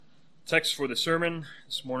Text for the sermon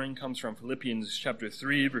this morning comes from Philippians chapter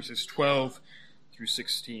 3, verses 12 through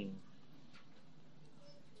 16.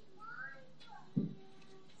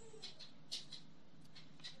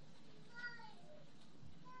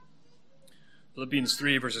 Philippians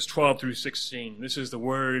 3, verses 12 through 16. This is the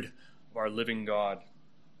word of our living God.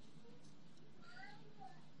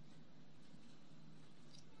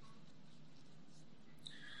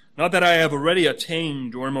 Not that I have already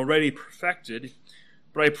attained or am already perfected,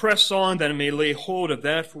 but I press on that I may lay hold of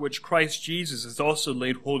that for which Christ Jesus has also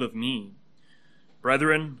laid hold of me.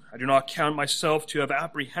 Brethren, I do not count myself to have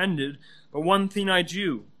apprehended, but one thing I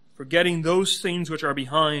do, forgetting those things which are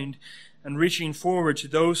behind, and reaching forward to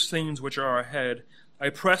those things which are ahead, I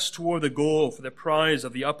press toward the goal for the prize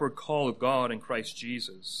of the upward call of God in Christ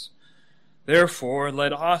Jesus. Therefore,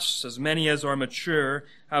 let us, as many as are mature,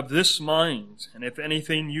 have this mind, and if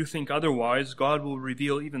anything you think otherwise, God will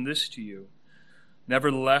reveal even this to you.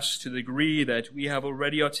 Nevertheless, to the degree that we have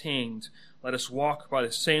already attained, let us walk by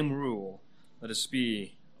the same rule, let us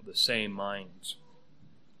be of the same mind.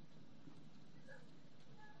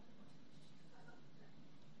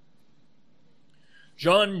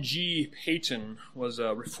 John G. Paton was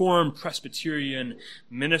a Reformed Presbyterian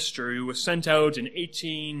minister who was sent out in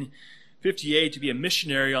 1858 to be a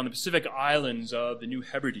missionary on the Pacific islands of the New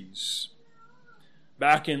Hebrides.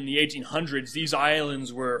 Back in the 1800s, these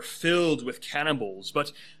islands were filled with cannibals,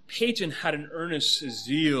 but Paton had an earnest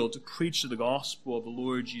zeal to preach the gospel of the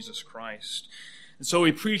Lord Jesus Christ. And so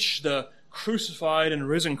he preached the crucified and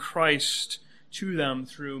risen Christ to them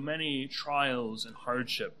through many trials and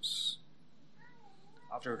hardships.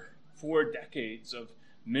 After 4 decades of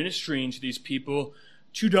ministering to these people,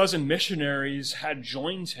 24 missionaries had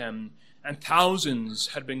joined him, and thousands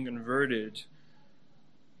had been converted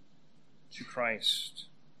to Christ.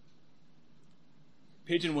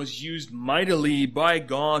 Paton was used mightily by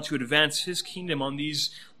God to advance his kingdom on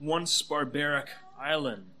these once barbaric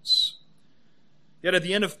islands. Yet at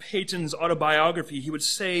the end of Paton's autobiography, he would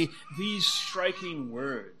say these striking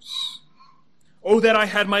words: "Oh, that I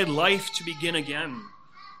had my life to begin again.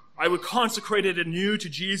 I would consecrate it anew to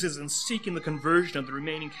Jesus and seek in the conversion of the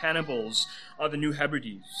remaining cannibals of the New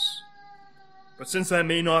Hebrides. But since that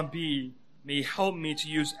may not be, may help me to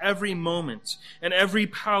use every moment and every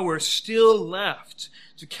power still left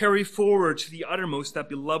to carry forward to the uttermost that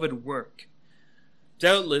beloved work.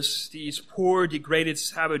 Doubtless, these poor, degraded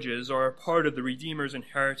savages are a part of the Redeemer's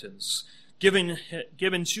inheritance, given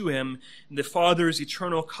to him in the Father's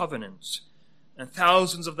eternal covenant, and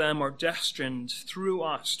thousands of them are destined through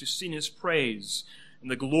us to sing his praise in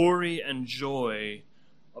the glory and joy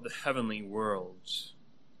of the heavenly world."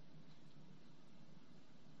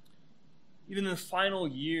 Even in the final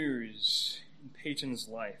years in Paton's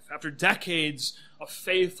life, after decades of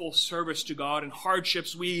faithful service to God and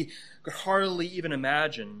hardships we could hardly even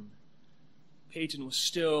imagine, Paton was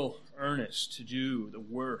still earnest to do the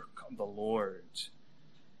work of the Lord.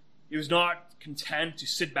 He was not content to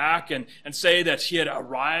sit back and say that he had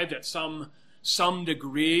arrived at some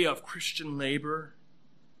degree of Christian labor,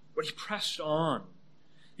 but he pressed on.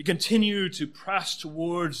 He continued to press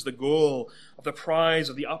towards the goal of the prize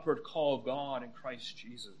of the upward call of God in Christ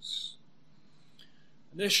Jesus.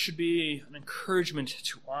 And this should be an encouragement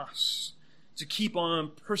to us to keep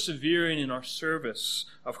on persevering in our service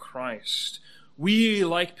of Christ. We,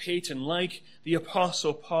 like Paton, like the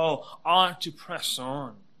Apostle Paul, ought to press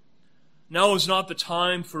on. Now is not the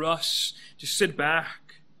time for us to sit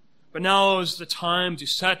back, but now is the time to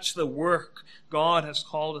set to the work God has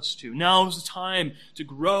called us to. Now is the time to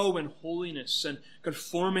grow in holiness and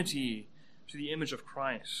conformity to the image of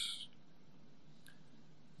Christ.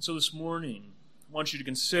 And so this morning, I want you to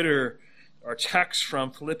consider our text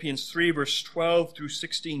from Philippians 3, verse 12 through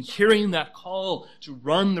 16, hearing that call to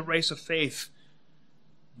run the race of faith,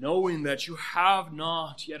 knowing that you have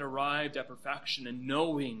not yet arrived at perfection, and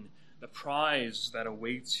knowing the prize that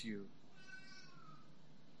awaits you.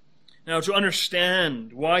 Now, to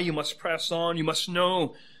understand why you must press on, you must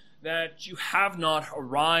know that you have not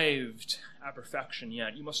arrived at perfection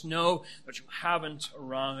yet. You must know that you haven't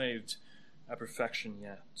arrived at perfection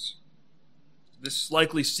yet. This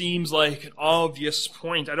likely seems like an obvious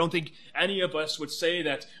point. I don't think any of us would say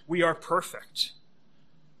that we are perfect.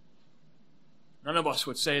 None of us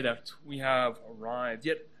would say that we have arrived.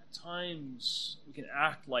 Yet, at times, we can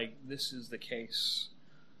act like this is the case.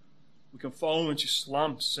 We can fall into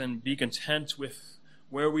slumps and be content with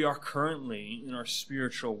where we are currently in our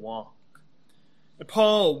spiritual walk. But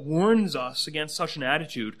Paul warns us against such an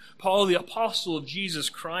attitude. Paul, the apostle of Jesus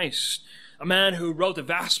Christ, a man who wrote the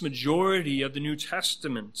vast majority of the New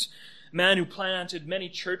Testament, a man who planted many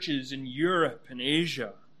churches in Europe and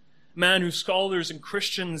Asia, a man who scholars and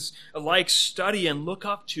Christians alike study and look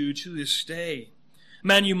up to this day. A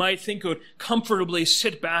man you might think would comfortably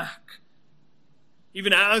sit back,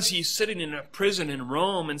 even as he's sitting in a prison in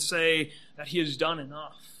Rome, and say that he has done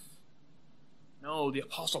enough. No, the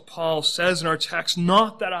Apostle Paul says in our text,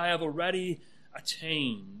 not that I have already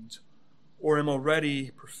attained or am already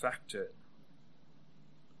perfected.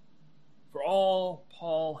 For all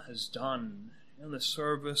Paul has done in the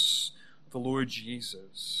service of the Lord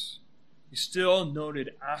Jesus, he still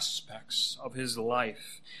noted aspects of his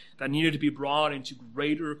life that needed to be brought into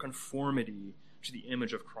greater conformity to the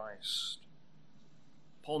image of Christ.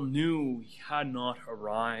 Paul knew he had not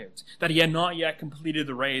arrived, that he had not yet completed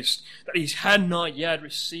the race, that he had not yet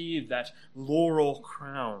received that laurel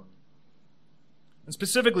crown. And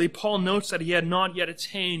specifically, Paul notes that he had not yet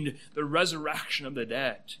attained the resurrection of the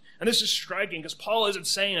dead. And this is striking because Paul isn't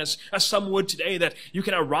saying, as some would today, that you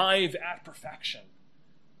can arrive at perfection.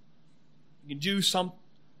 You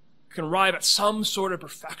can arrive at some sort of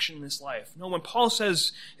perfection in this life. No, when Paul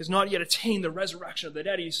says he has not yet attained the resurrection of the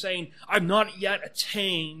dead, he's saying, I've not yet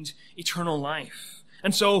attained eternal life.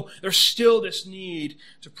 And so there's still this need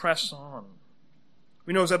to press on.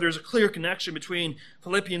 We know that there's a clear connection between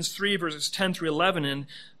Philippians 3 verses 10 through 11 and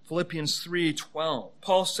Philippians 3:12.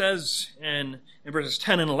 Paul says in verses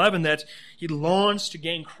 10 and 11 that he longs to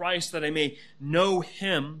gain Christ, that I may know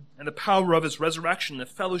him and the power of his resurrection, the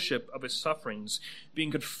fellowship of his sufferings,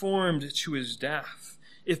 being conformed to his death,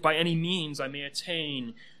 if by any means I may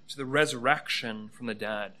attain to the resurrection from the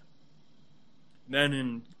dead. Then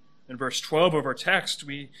in verse 12 of our text,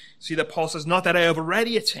 we see that Paul says, not that I have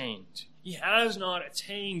already attained. He has not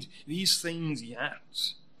attained these things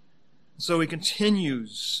yet. So he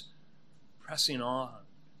continues pressing on.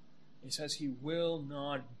 He says he will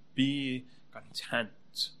not be content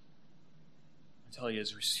until he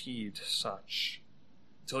has received such,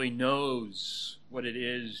 until he knows what it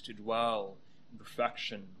is to dwell in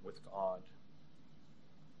perfection with God.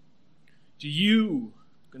 Do you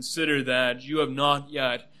consider that you have not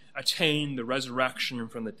yet attained the resurrection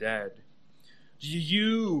from the dead? Do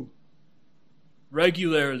you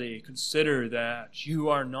regularly consider that you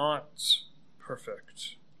are not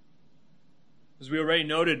perfect? As we already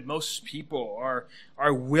noted, most people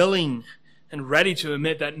are willing and ready to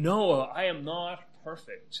admit that, no, I am not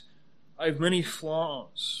perfect. I have many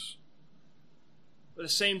flaws. But at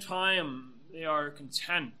the same time, they are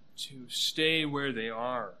content to stay where they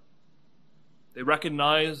are. They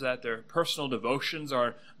recognize that their personal devotions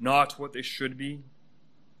are not what they should be,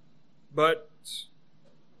 but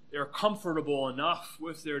they're comfortable enough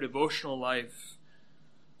with their devotional life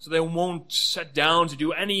so they won't sit down to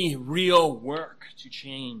do any real work to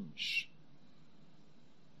change.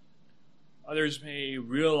 Others may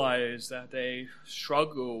realize that they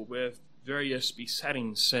struggle with various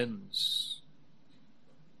besetting sins,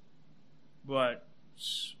 but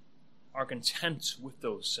are content with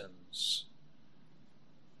those sins.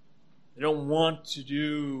 They don't want to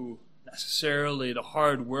do necessarily the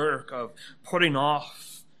hard work of putting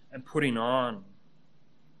off and putting on.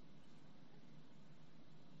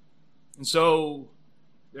 And so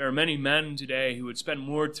there are many men today who would spend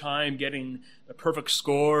more time getting the perfect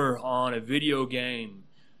score on a video game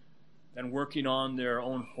than working on their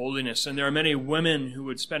own holiness. And there are many women who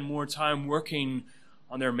would spend more time working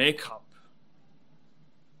on their makeup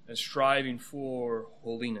than striving for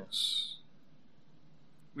holiness.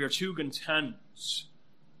 We are too content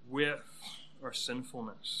with our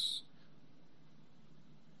sinfulness.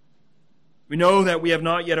 We know that we have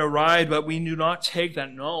not yet arrived, but we do not take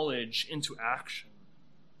that knowledge into action.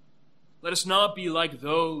 Let us not be like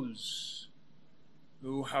those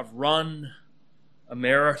who have run a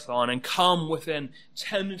marathon and come within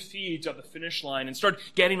 10 feet of the finish line and start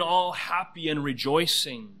getting all happy and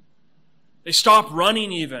rejoicing. They stop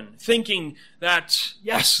running even, thinking that,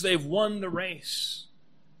 yes, they've won the race.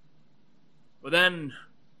 But then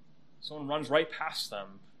someone runs right past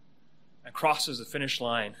them and crosses the finish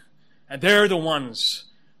line. And they're the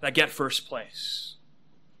ones that get first place.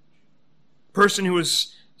 The person who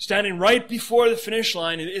is standing right before the finish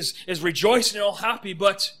line is rejoicing and all happy,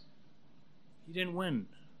 but he didn't win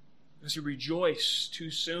because he rejoiced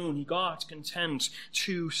too soon. He got content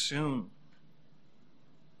too soon.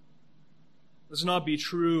 This not be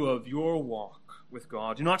true of your walk with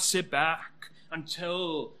God. Do not sit back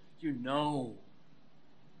until you know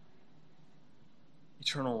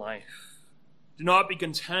eternal life. Do not be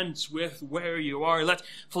content with where you are. Let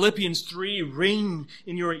Philippians 3 ring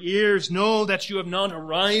in your ears. Know that you have not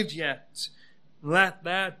arrived yet. Let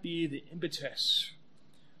that be the impetus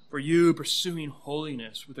for you pursuing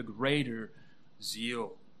holiness with a greater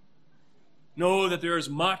zeal. Know that there is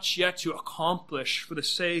much yet to accomplish for the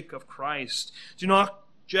sake of Christ. Do not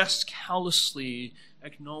just callously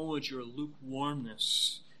acknowledge your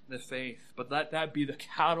lukewarmness in the faith, but let that be the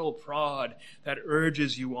cattle prod that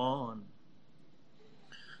urges you on.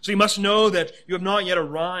 So you must know that you have not yet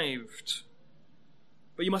arrived,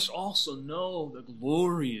 but you must also know the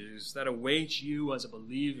glories that await you as a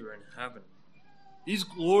believer in heaven. These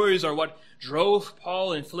glories are what drove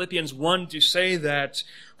Paul in Philippians 1 to say that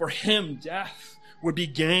for him death would be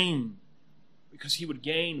gain, because he would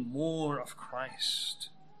gain more of Christ.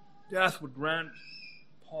 Death would grant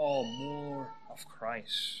Paul more of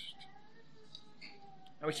Christ.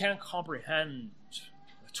 Now we can't comprehend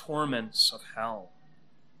the torments of hell.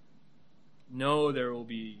 No, there will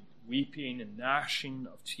be weeping and gnashing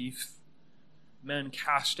of teeth, men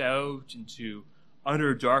cast out into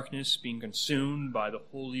utter darkness, being consumed by the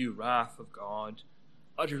holy wrath of God,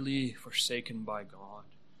 utterly forsaken by God,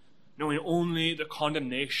 knowing only the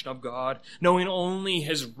condemnation of God, knowing only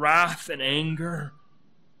his wrath and anger.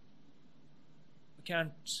 We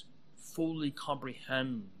can't fully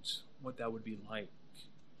comprehend what that would be like,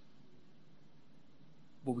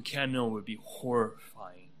 but we can know it would be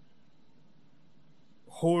horrifying.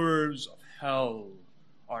 The horrors of hell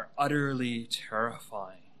are utterly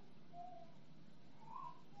terrifying.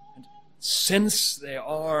 Since they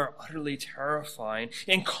are utterly terrifying,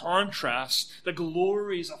 in contrast, the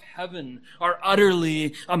glories of heaven are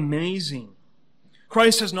utterly amazing.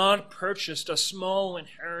 Christ has not purchased a small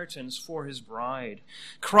inheritance for his bride.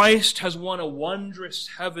 Christ has won a wondrous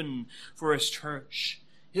heaven for his church.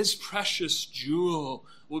 His precious jewel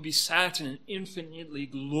will be set in an infinitely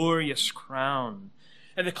glorious crown.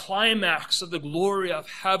 And the climax of the glory of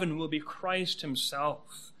heaven will be Christ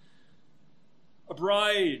himself. A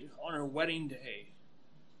bride on her wedding day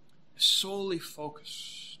is solely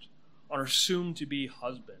focused on her soon-to-be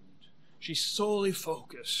husband. She's solely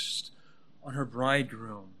focused on her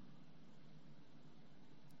bridegroom.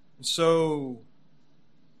 And so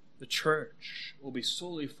the church will be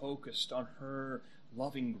solely focused on her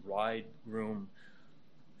loving bridegroom.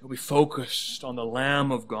 It will be focused on the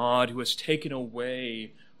Lamb of God who has taken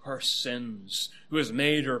away her sins, who has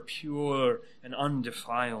made her pure and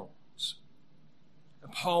undefiled.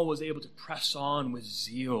 And Paul was able to press on with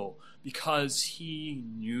zeal because he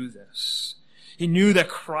knew this. He knew that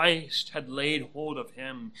Christ had laid hold of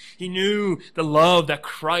him. He knew the love that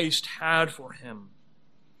Christ had for him.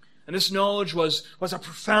 And this knowledge was a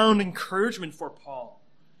profound encouragement for Paul.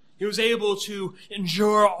 He was able to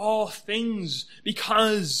endure all things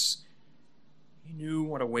because he knew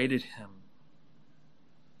what awaited him.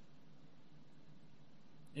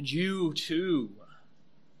 And you too,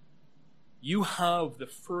 you have the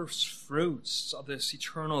first fruits of this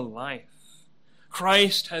eternal life.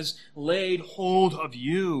 Christ has laid hold of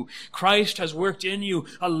you. Christ has worked in you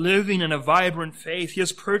a living and a vibrant faith. He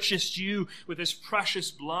has purchased you with his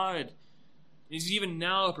precious blood. He's even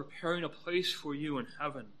now preparing a place for you in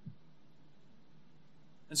heaven.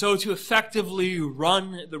 And so to effectively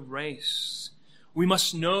run the race, we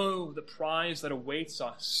must know the prize that awaits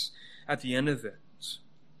us at the end of it.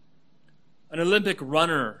 An Olympic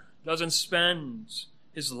runner doesn't spend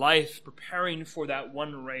his life preparing for that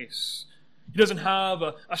one race. He doesn't have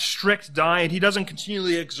a strict diet. He doesn't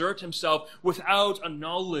continually exert himself without a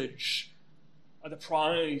knowledge of the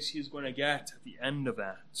prize he's going to get at the end of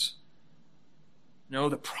that. No,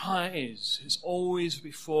 the prize is always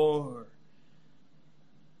before.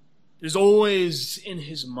 It is always in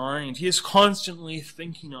his mind. He is constantly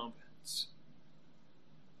thinking of it.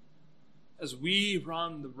 As we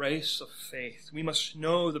run the race of faith, we must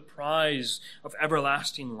know the prize of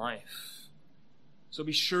everlasting life. So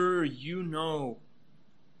be sure you know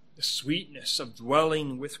the sweetness of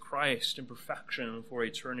dwelling with Christ in perfection for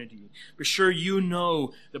eternity. Be sure you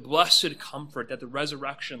know the blessed comfort that the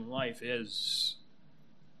resurrection life is.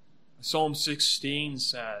 Psalm 16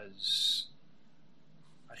 says,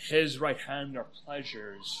 "At his right hand are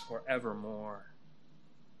pleasures forevermore."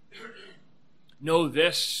 Know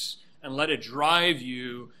this and let it drive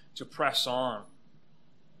you to press on.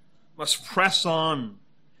 Must press on.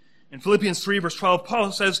 In Philippians 3 verse 12,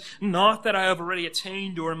 Paul says, "Not that I have already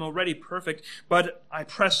attained or am already perfect, but I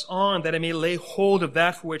press on that I may lay hold of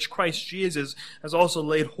that for which Christ Jesus has also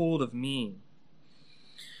laid hold of me."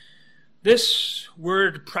 This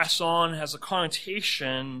word press on has a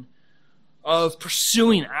connotation of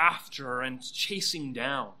pursuing after and chasing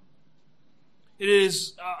down. It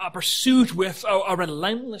is a pursuit with a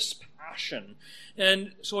relentless passion.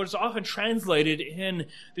 And so it's often translated in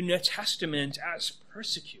the New Testament as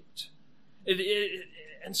persecute.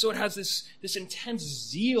 And so it has this intense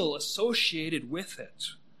zeal associated with it.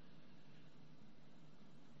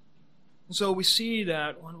 And so we see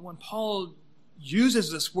that when Paul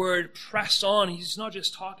uses this word, press on, he's not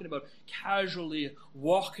just talking about casually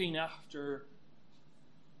walking after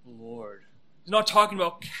the Lord. He's not talking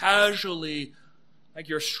about casually like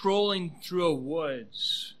you're strolling through a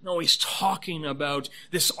woods. No, he's talking about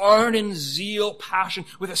this ardent zeal, passion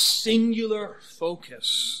with a singular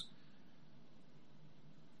focus.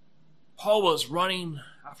 Paul was running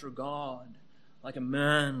after God like a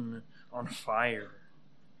man on fire.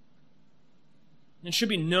 And it should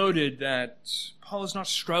be noted that Paul is not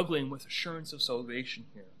struggling with assurance of salvation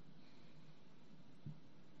here.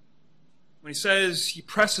 When he says he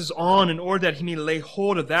presses on in order that he may lay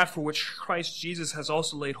hold of that for which Christ Jesus has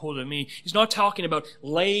also laid hold of me, he's not talking about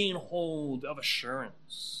laying hold of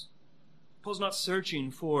assurance. Paul's not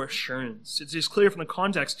searching for assurance. It is clear from the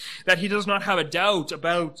context that he does not have a doubt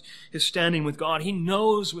about his standing with God. He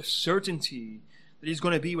knows with certainty that he's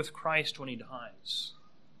going to be with Christ when he dies.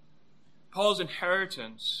 Paul's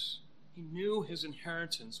inheritance, he knew his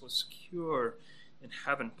inheritance was secure in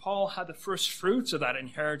heaven. Paul had the first fruits of that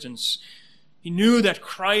inheritance. He knew that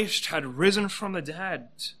Christ had risen from the dead.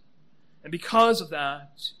 And because of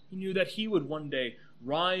that, he knew that he would one day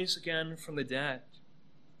rise again from the dead.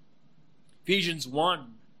 Ephesians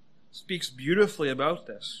 1 speaks beautifully about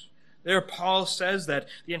this. There Paul says that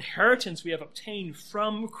the inheritance we have obtained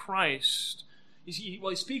from Christ, he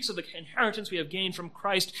speaks of the inheritance we have gained from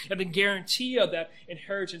Christ and the guarantee of that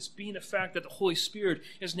inheritance being the fact that the Holy Spirit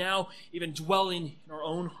is now even dwelling in our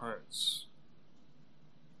own hearts.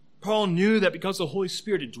 Paul knew that because the Holy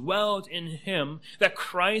Spirit had dwelled in him, that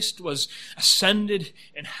Christ was ascended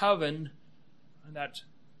in heaven, and that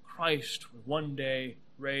Christ would one day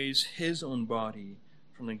raise his own body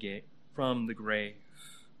from the grave.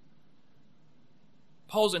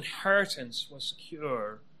 Paul's inheritance was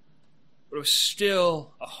secure, but it was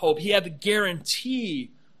still a hope. He had the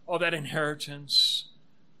guarantee of that inheritance,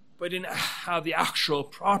 but didn't have the actual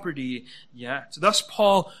property yet. Thus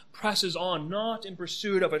Paul presses on, not in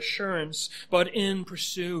pursuit of assurance, but in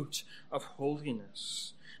pursuit of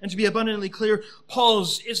holiness. And to be abundantly clear, Paul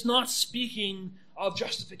is not speaking of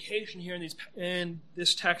justification here in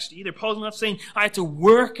this text either. Paul's not saying, I have to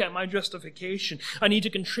work at my justification. I need to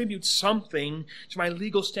contribute something to my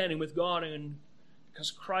legal standing with God, and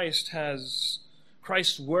because Christ's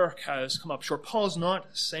work has come up short. Paul's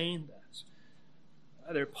not saying that.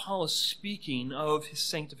 Rather, Paul is speaking of his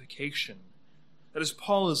sanctification. That is,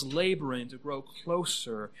 Paul is laboring to grow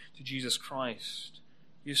closer to Jesus Christ.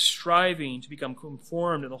 He is striving to become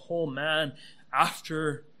conformed to the whole man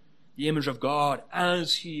after the image of God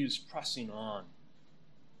as he is pressing on.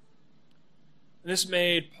 And this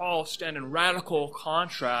made Paul stand in radical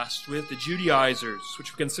contrast with the Judaizers,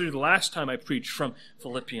 which we considered the last time I preached from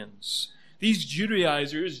Philippians. These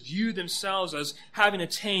Judaizers viewed themselves as having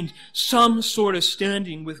attained some sort of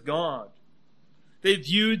standing with God. They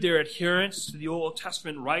viewed their adherence to the Old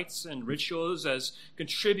Testament rites and rituals as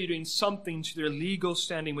contributing something to their legal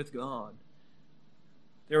standing with God.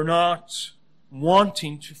 They were not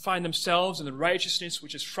wanting to find themselves in the righteousness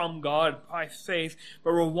which is from God by faith,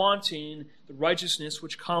 but were wanting the righteousness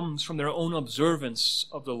which comes from their own observance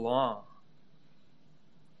of the law.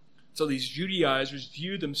 So these Judaizers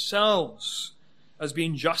viewed themselves as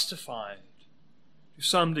being justified to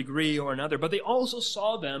some degree or another, but they also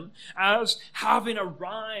saw them as having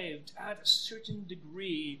arrived at a certain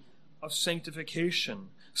degree of sanctification,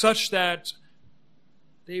 such that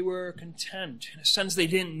they were content. In a sense, they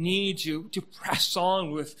didn't need to press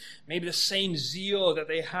on with maybe the same zeal that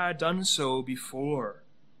they had done so before.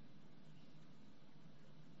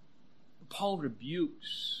 Paul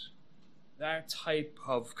rebukes that type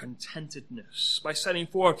of contentedness by setting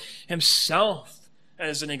forth himself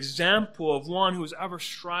as an example of one who is ever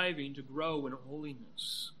striving to grow in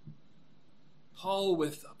holiness. Paul,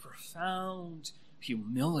 with a profound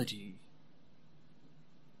humility,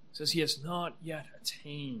 says he has not yet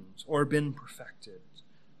attained or been perfected.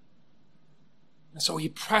 And so he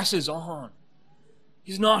presses on.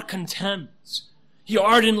 He's not content. He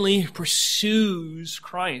ardently pursues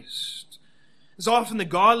Christ. As often the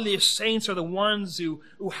godliest saints are the ones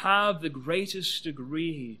who have the greatest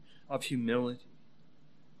degree of humility.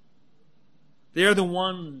 They are the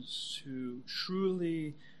ones who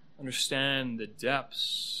truly understand the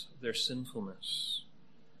depths of their sinfulness.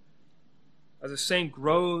 As a saint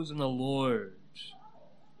grows in the Lord,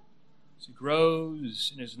 as he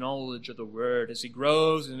grows in his knowledge of the Word, as he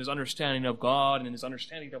grows in his understanding of God and in his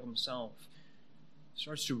understanding of himself, he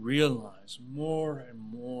starts to realize more and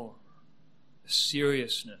more the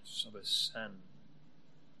seriousness of his sin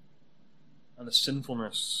and the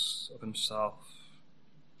sinfulness of himself.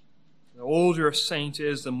 The older a saint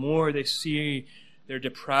is, the more they see their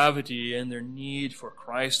depravity and their need for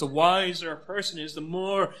Christ. The wiser a person is, the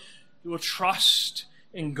more he will trust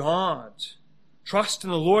in God. Trust in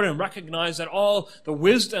the Lord and recognize that all the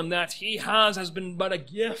wisdom that he has been but a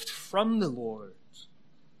gift from the Lord.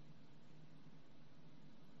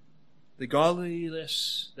 The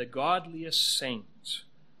godliest saint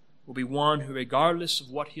will be one who, regardless of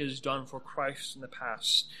what he has done for Christ in the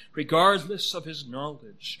past, regardless of his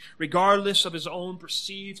knowledge, regardless of his own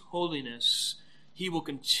perceived holiness, he will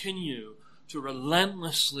continue to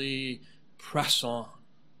relentlessly press on.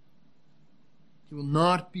 He will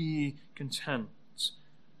not be content,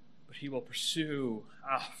 but he will pursue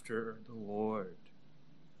after the Lord.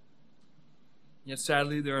 Yet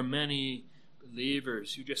sadly, there are many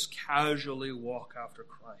believers who just casually walk after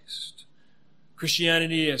Christ.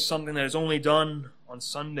 Christianity is something that is only done on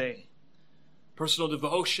Sunday. Personal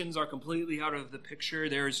devotions are completely out of the picture.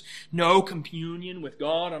 There's no communion with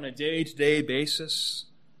God on a day-to-day basis.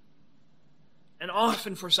 And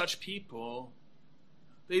often for such people,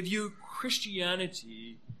 they view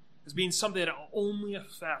Christianity as being something that only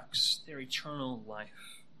affects their eternal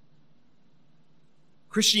life.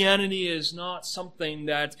 Christianity is not something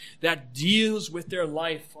that deals with their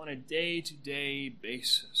life on a day-to-day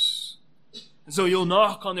basis. And so you'll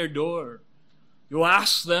knock on their door. You'll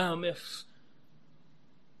ask them if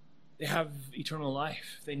they have eternal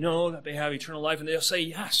life. They know that they have eternal life, and they'll say,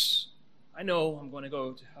 yes, I know I'm going to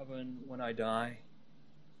go to heaven when I die.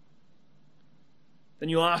 Then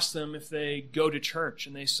you'll ask them if they go to church,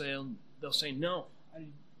 and they'll say, no,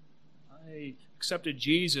 I accepted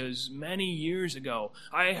Jesus many years ago.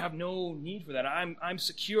 I have no need for that. I'm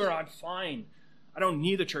secure. I'm fine. I don't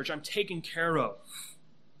need the church. I'm taken care of.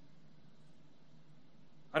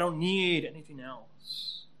 I don't need anything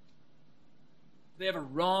else. They have a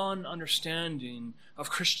wrong understanding of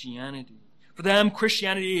Christianity. For them,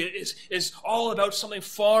 Christianity is all about something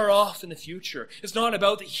far off in the future. It's not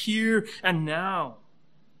about the here and now.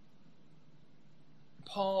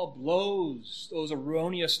 Paul blows those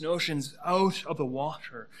erroneous notions out of the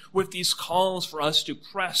water with these calls for us to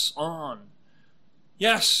press on.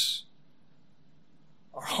 Yes,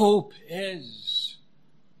 our hope is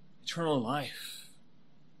eternal life.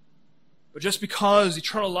 But just because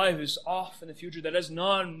eternal life is off in the future, that does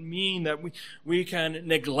not mean that we can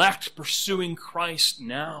neglect pursuing Christ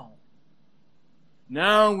now.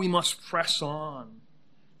 Now we must press on.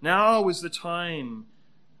 Now is the time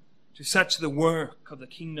to set to the work of the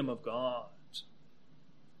kingdom of God.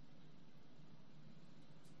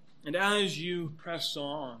 And as you press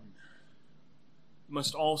on, you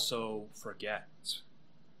must also forget.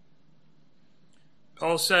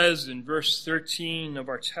 Paul says in verse 13 of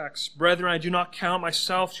our text, "Brethren, I do not count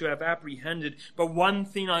myself to have apprehended, but one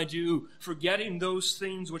thing I do, forgetting those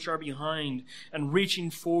things which are behind, and reaching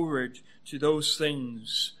forward to those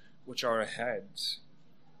things which are ahead."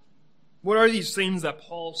 What are these things that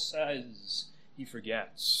Paul says he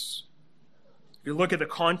forgets? If you look at the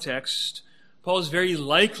context, Paul is very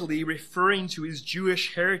likely referring to his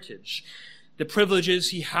Jewish heritage, the privileges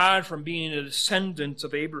he had from being a descendant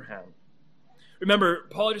of Abraham. Remember,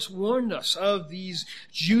 Paul just warned us of these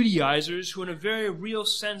Judaizers who in a very real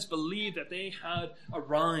sense believed that they had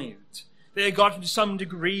arrived. They had gotten to some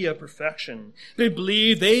degree of perfection. They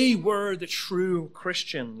believed they were the true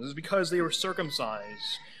Christians because they were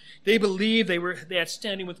circumcised. They believed they had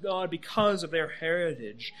standing with God because of their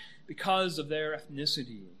heritage, because of their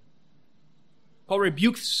ethnicity. Paul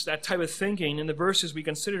rebukes that type of thinking in the verses we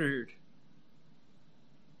considered.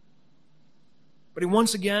 But he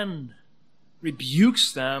once again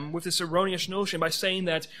rebukes them with this erroneous notion by saying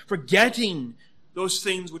that forgetting those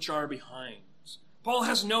things which are behind. Paul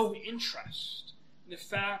has no interest in the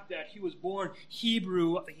fact that he was born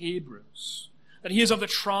Hebrew of the Hebrews, that he is of the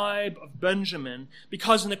tribe of Benjamin,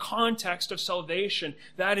 because in the context of salvation,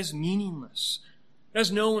 that is meaningless. It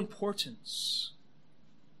has no importance.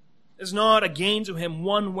 It is not a gain to him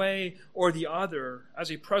one way or the other as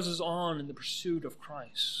he presses on in the pursuit of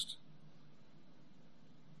Christ.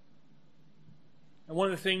 And one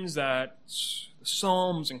of the things that the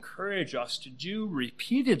Psalms encourage us to do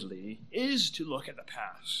repeatedly is to look at the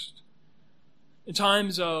past. In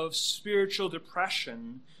times of spiritual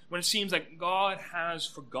depression, when it seems like God has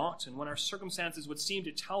forgotten, when our circumstances would seem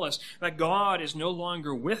to tell us that God is no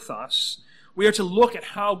longer with us, we are to look at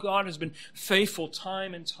how God has been faithful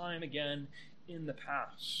time and time again in the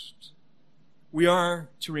past. We are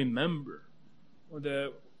to remember, or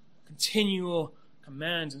the continual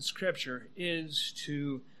commands in Scripture is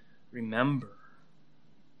to remember.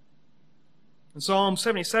 And Psalm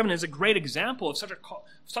 77 is a great example of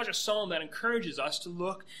such a psalm that encourages us to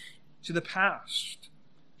look to the past.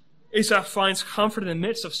 Asaph finds comfort in the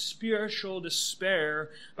midst of spiritual despair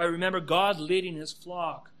by remembering God leading his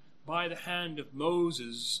flock by the hand of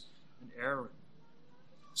Moses and Aaron.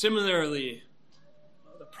 Similarly,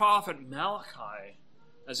 the prophet Malachi,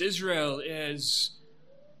 as Israel is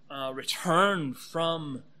returned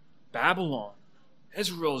from Babylon,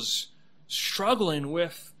 Israel's struggling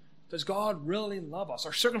with, does God really love us?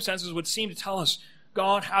 Our circumstances would seem to tell us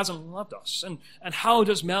God hasn't loved us. And how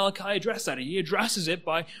does Malachi address that? He addresses it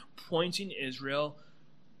by pointing Israel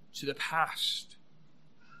to the past.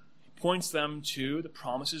 He points them to the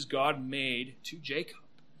promises God made to Jacob.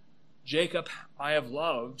 Jacob I have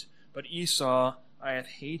loved, but Esau I have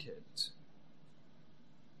hated.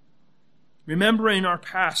 Remembering our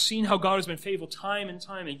past, seeing how God has been faithful time and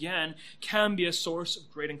time again, can be a source of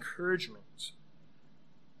great encouragement.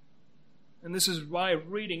 And this is why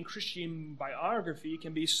reading Christian biography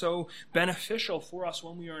can be so beneficial for us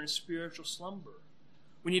when we are in a spiritual slumber.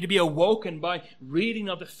 We need to be awoken by reading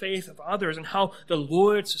of the faith of others and how the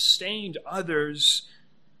Lord sustained others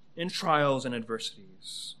in trials and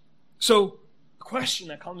adversities. So, the question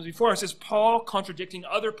that comes before us, is Paul contradicting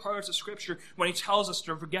other parts of Scripture when he tells us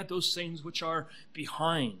to forget those things which are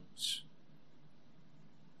behind?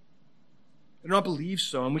 I do not believe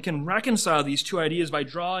so, and we can reconcile these two ideas by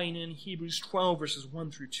drawing in Hebrews 12, verses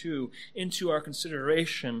 1 through 2, into our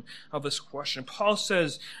consideration of this question. Paul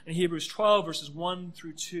says in Hebrews 12, verses 1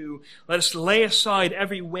 through 2, "Let us lay aside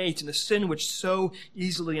every weight and the sin which so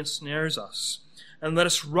easily ensnares us, and let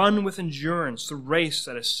us run with endurance the race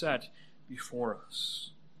that is set before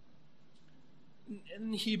us."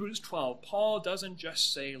 In Hebrews 12, Paul doesn't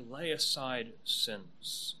just say, lay aside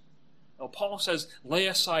sins. No, Paul says, lay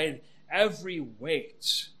aside every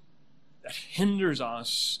weight that hinders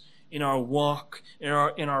us in our walk, in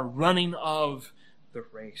our running of the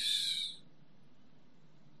race.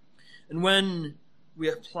 And when we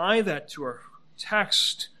apply that to our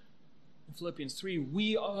text in Philippians 3,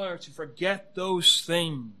 we are to forget those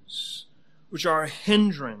things which are a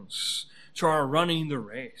hindrance to our running the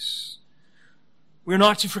race. We're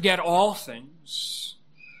not to forget all things,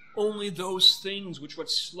 only those things which would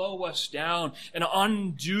slow us down and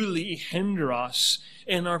unduly hinder us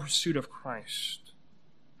in our pursuit of Christ.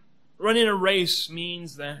 Running a race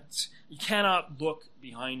means that you cannot look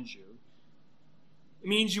behind you. It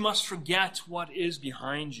means you must forget what is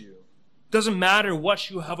behind you. It doesn't matter what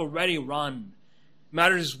you have already run. It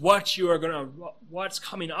matters what's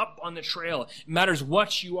coming up on the trail. It matters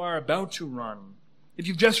what you are about to run. If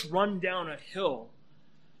you've just run down a hill,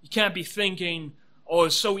 you can't be thinking, oh,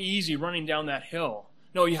 it's so easy running down that hill.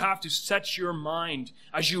 No, you have to set your mind,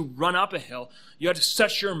 as you run up a hill, you have to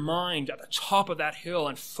set your mind at the top of that hill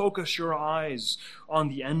and focus your eyes on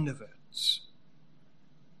the end of it.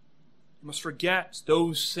 You must forget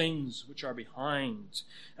those things which are behind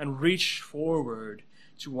and reach forward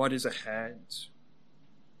to what is ahead.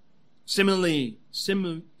 Similarly,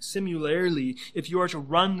 if you are to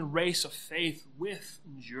run the race of faith with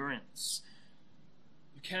endurance,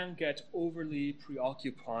 you can't get overly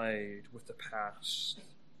preoccupied with the past.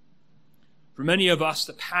 For many of us,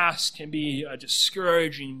 the past can be a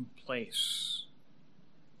discouraging place.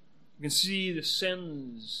 We can see the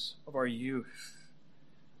sins of our youth.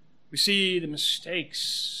 We see the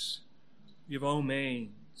mistakes we have all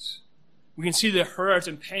made. We can see the hurt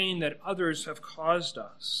and pain that others have caused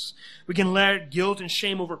us. We can let guilt and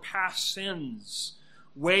shame over past sins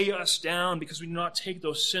weigh us down because we do not take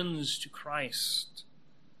those sins to Christ.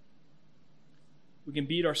 We can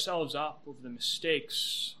beat ourselves up over the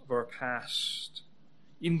mistakes of our past,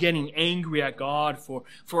 even getting angry at God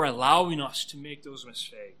for allowing us to make those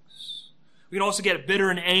mistakes. We can also get bitter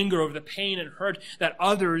and anger over the pain and hurt that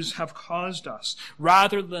others have caused us,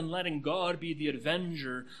 rather than letting God be the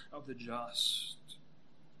avenger of the just.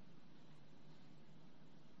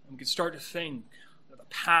 And we can start to think that the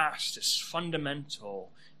past is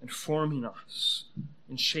fundamental in forming us,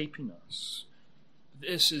 in shaping us.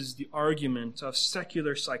 This is the argument of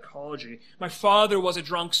secular psychology. My father was a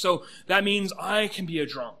drunk, so that means I can be a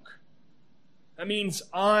drunk. That means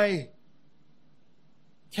I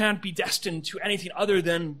can't be destined to anything other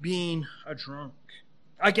than being a drunk.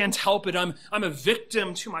 I can't help it. I'm a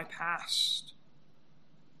victim to my past.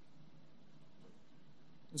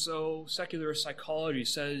 And so secular psychology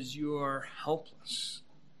says you are helpless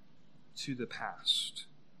to the past.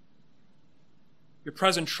 Your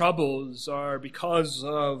present troubles are because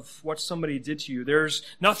of what somebody did to you. There's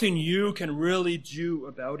nothing you can really do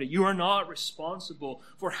about it. You are not responsible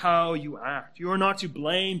for how you act. You are not to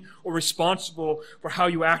blame or responsible for how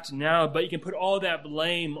you act now, but you can put all that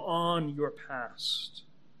blame on your past.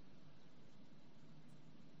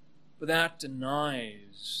 But that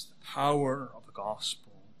denies the power of the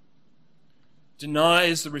gospel,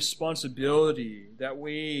 denies the responsibility that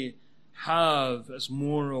we have as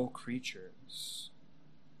moral creatures.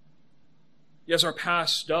 Yes, our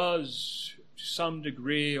past does, to some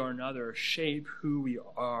degree or another, shape who we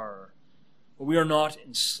are, but we are not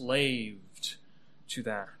enslaved to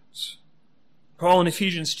that. Paul in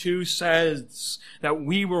Ephesians 2 says that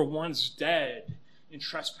we were once dead in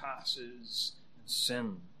trespasses and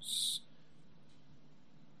sins.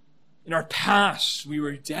 In our past, we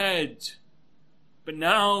were dead, but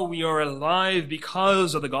now we are alive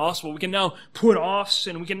because of the gospel. We can now put off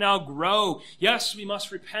sin. We can now grow. Yes, we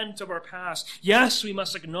must repent of our past. Yes, we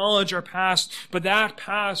must acknowledge our past, but that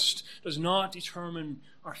past does not determine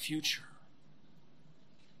our future.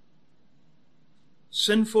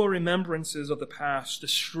 Sinful remembrances of the past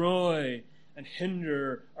destroy and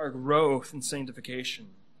hinder our growth and sanctification.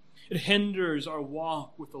 It hinders our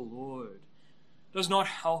walk with the Lord. It does not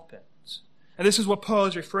help it. And this is what Paul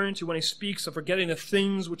is referring to when he speaks of forgetting the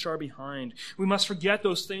things which are behind. We must forget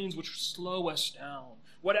those things which slow us down.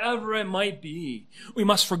 Whatever it might be, we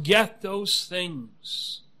must forget those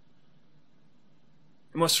things.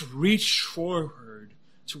 We must reach forward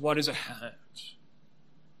to what is ahead,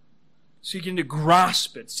 seeking to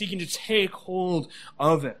grasp it, seeking to take hold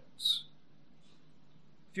of it.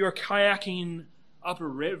 If you are kayaking up a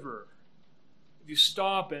river, if you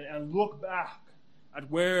stop and look back at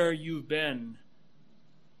where you've been,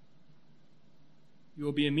 you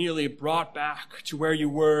will be immediately brought back to where you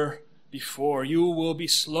were before. You will be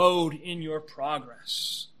slowed in your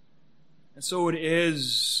progress. And so it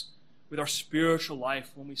is with our spiritual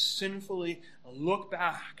life when we sinfully look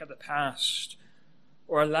back at the past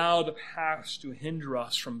or allow the past to hinder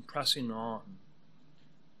us from pressing on.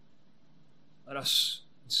 Let us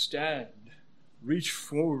instead reach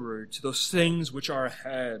forward to those things which are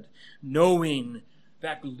ahead, knowing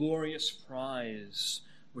that glorious prize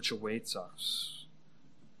which awaits us.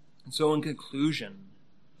 And so in conclusion,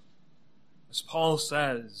 as Paul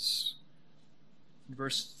says in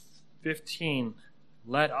verse 15,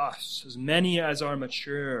 let us, as many as are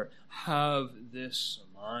mature, have this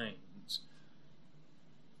mind.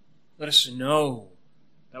 Let us know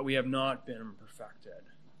that we have not been perfected.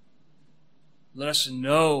 Let us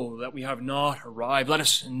know that we have not arrived. Let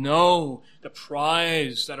us know the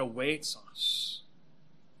prize that awaits us.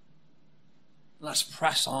 Let's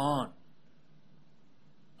press on.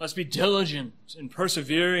 Let's be diligent in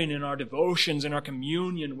persevering in our devotions, in our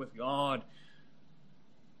communion with God.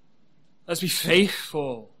 Let's be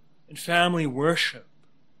faithful in family worship.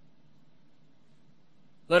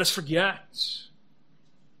 Let us forget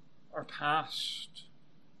our past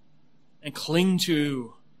and cling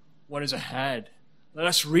to what is ahead. Let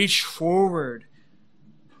us reach forward,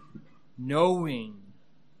 knowing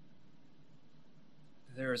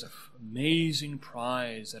that there is an amazing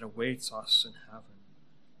prize that awaits us in heaven.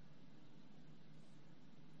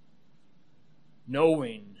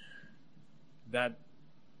 Knowing that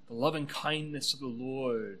the loving kindness of the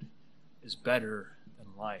Lord is better than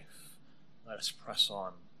life. Let us press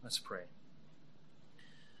on. Let's pray.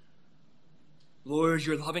 Lord,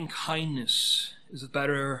 your loving kindness is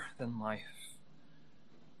better than life.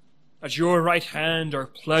 At your right hand are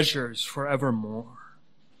pleasures forevermore.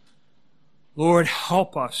 Lord,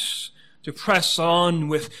 help us to press on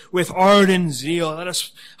with ardent zeal. Let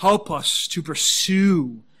us help us to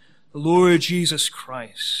pursue the Lord Jesus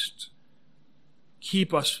Christ.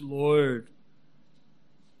 Keep us, Lord,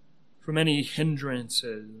 from any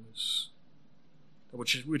hindrances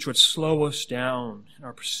which would slow us down in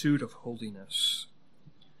our pursuit of holiness.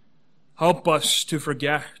 Help us to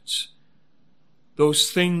forget those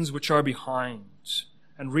things which are behind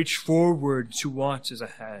and reach forward to what is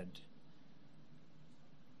ahead.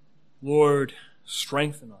 Lord,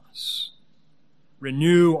 strengthen us.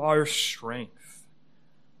 Renew our strength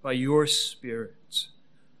by your Spirit,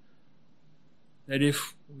 that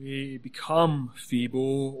if we become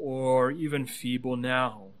feeble or even feeble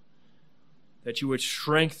now, that you would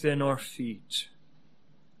strengthen our feet,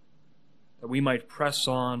 that we might press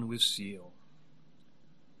on with zeal.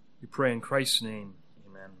 We pray in Christ's name,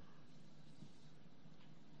 amen.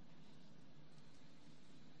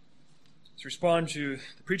 Let's respond to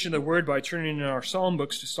the preaching of the word by turning in our psalm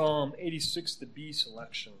books to Psalm 86, the B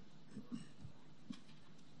selection.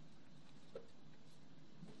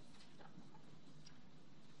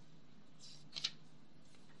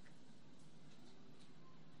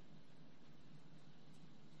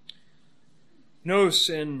 Notice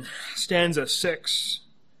in stanza 6,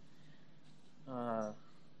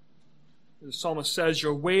 The psalmist says,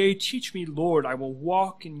 "Your way teach me, Lord. I will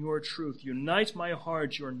walk in your truth. Unite my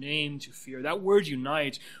heart, your name to fear." That word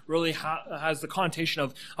unite really has the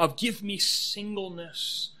connotation of give me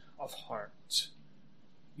singleness of heart.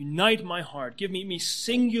 Unite my heart. Give me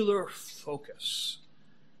singular focus.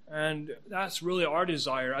 And that's really our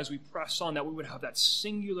desire as we press on, that we would have that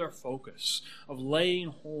singular focus of laying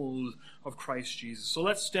hold of Christ Jesus. So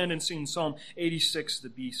let's stand and sing Psalm 86, the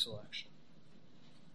B selection.